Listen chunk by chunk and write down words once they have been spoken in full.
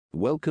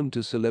Welcome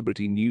to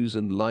Celebrity News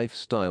and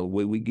Lifestyle,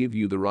 where we give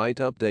you the right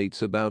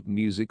updates about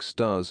music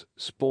stars,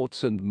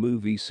 sports and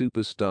movie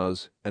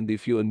superstars. And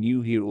if you're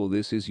new here or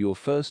this is your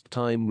first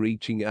time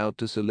reaching out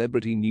to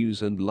Celebrity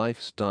News and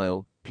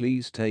Lifestyle,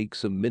 please take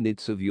some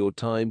minutes of your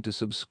time to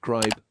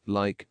subscribe,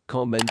 like,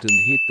 comment and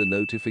hit the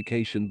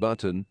notification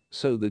button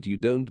so that you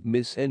don't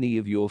miss any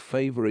of your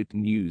favorite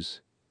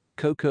news.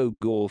 Coco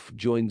Gauff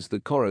joins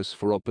the chorus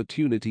for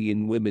opportunity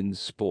in women's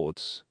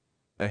sports.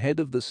 Ahead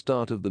of the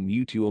start of the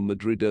Mutua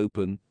Madrid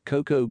Open,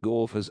 Coco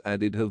Gauff has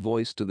added her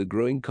voice to the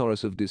growing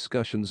chorus of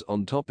discussions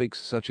on topics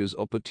such as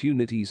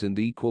opportunities and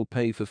equal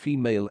pay for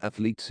female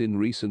athletes in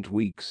recent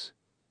weeks.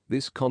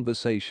 This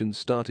conversation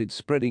started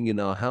spreading in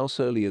our house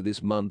earlier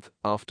this month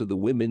after the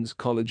women's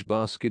college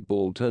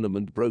basketball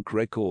tournament broke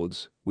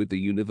records, with the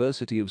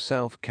University of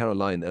South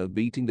Carolina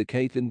beating the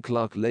Caitlin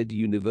Clark-led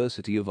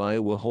University of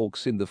Iowa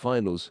Hawks in the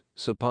finals,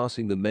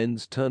 surpassing the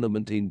men's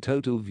tournament in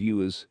total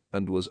viewers,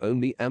 and was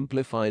only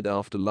amplified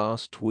after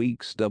last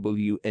week's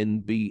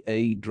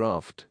WNBA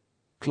draft.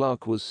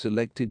 Clark was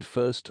selected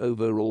first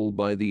overall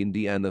by the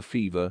Indiana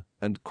Fever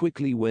and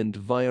quickly went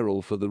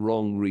viral for the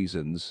wrong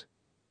reasons.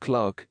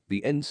 Clark,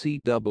 the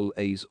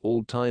NCAA's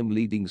all-time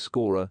leading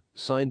scorer,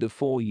 signed a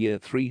 4-year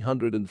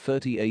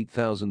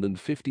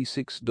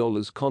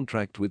 $338,056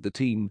 contract with the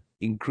team,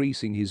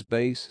 increasing his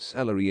base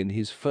salary in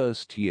his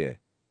first year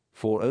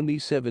for only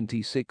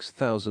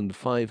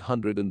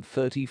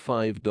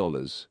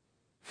 $76,535.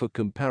 For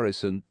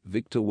comparison,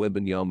 Victor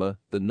Wembanyama,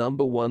 the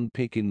number 1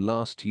 pick in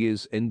last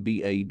year's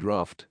NBA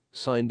draft,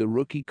 signed a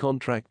rookie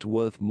contract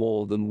worth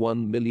more than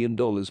 $1 million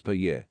per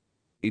year.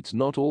 It's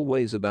not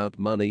always about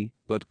money,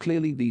 but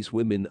clearly these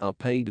women are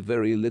paid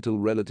very little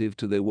relative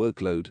to their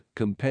workload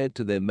compared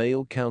to their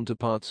male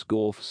counterparts,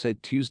 Gauff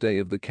said Tuesday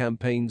of the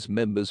campaign's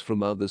members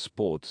from other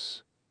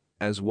sports.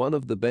 As one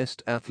of the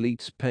best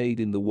athletes paid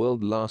in the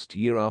world last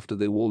year after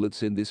their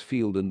wallets in this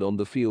field and on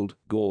the field,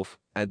 Gauff,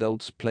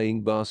 adults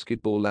playing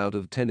basketball out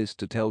of tennis,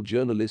 to tell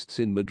journalists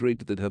in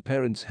Madrid that her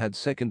parents had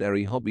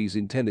secondary hobbies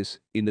in tennis,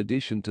 in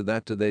addition to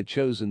that to their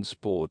chosen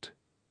sport.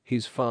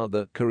 His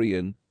father,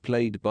 Korean,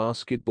 played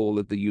basketball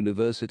at the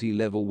university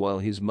level while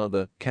his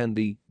mother,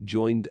 Candy,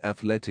 joined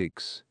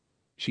athletics.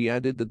 She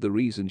added that the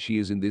reason she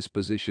is in this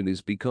position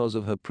is because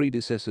of her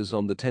predecessors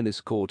on the tennis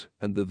court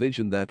and the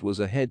vision that was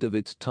ahead of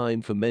its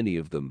time for many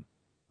of them.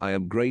 I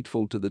am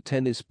grateful to the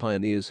tennis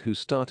pioneers who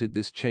started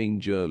this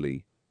change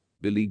early.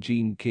 Billie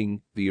Jean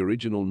King, the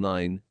original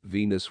 9,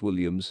 Venus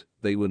Williams,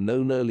 they were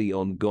known early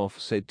on, Gauff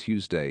said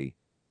Tuesday.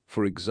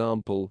 For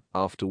example,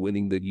 after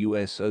winning the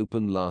US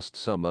Open last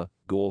summer,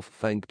 Gauff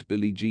thanked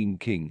Billie Jean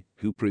King,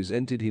 who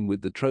presented him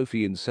with the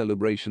trophy in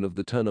celebration of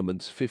the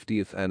tournament's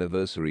 50th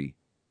anniversary.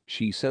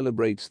 She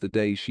celebrates the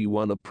day she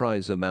won a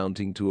prize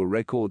amounting to a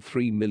record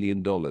 $3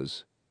 million.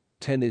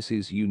 Tennis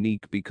is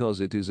unique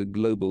because it is a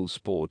global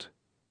sport.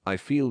 I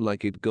feel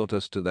like it got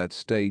us to that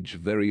stage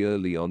very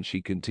early on,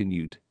 she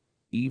continued.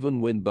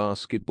 Even when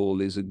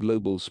basketball is a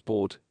global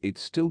sport, it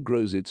still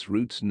grows its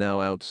roots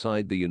now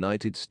outside the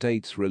United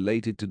States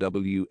related to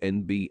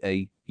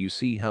WNBA. You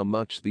see how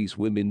much these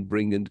women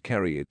bring and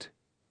carry it.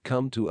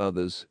 Come to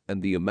others,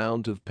 and the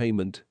amount of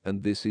payment,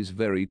 and this is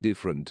very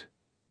different.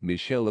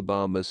 Michelle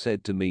Obama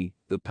said to me,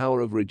 the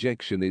power of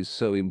rejection is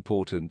so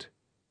important.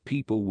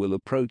 People will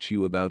approach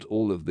you about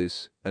all of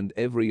this, and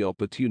every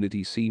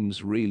opportunity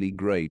seems really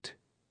great.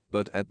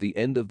 But at the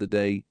end of the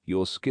day,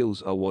 your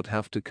skills are what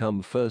have to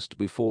come first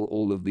before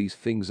all of these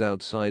things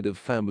outside of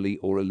family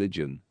or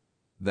religion.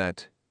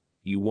 That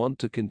you want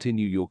to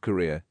continue your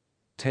career.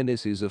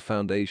 Tennis is a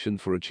foundation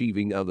for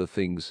achieving other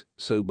things,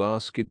 so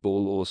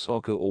basketball or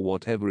soccer or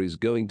whatever is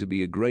going to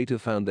be a greater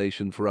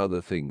foundation for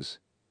other things.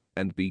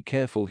 And be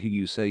careful who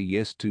you say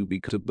yes to,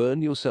 because to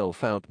burn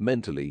yourself out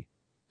mentally.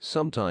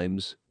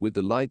 Sometimes, with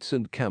the lights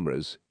and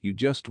cameras, you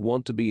just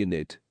want to be in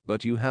it,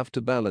 but you have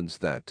to balance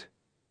that.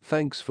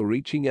 Thanks for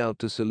reaching out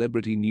to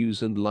Celebrity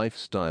News and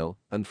Lifestyle,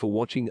 and for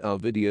watching our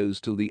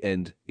videos till the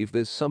end. If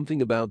there's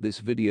something about this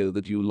video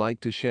that you like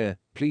to share,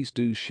 please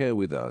do share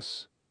with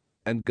us.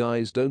 And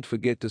guys, don't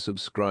forget to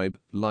subscribe,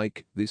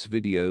 like this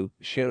video,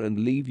 share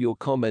and leave your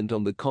comment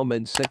on the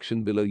comment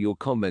section below. Your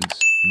comments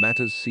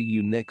matters. See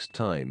you next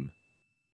time.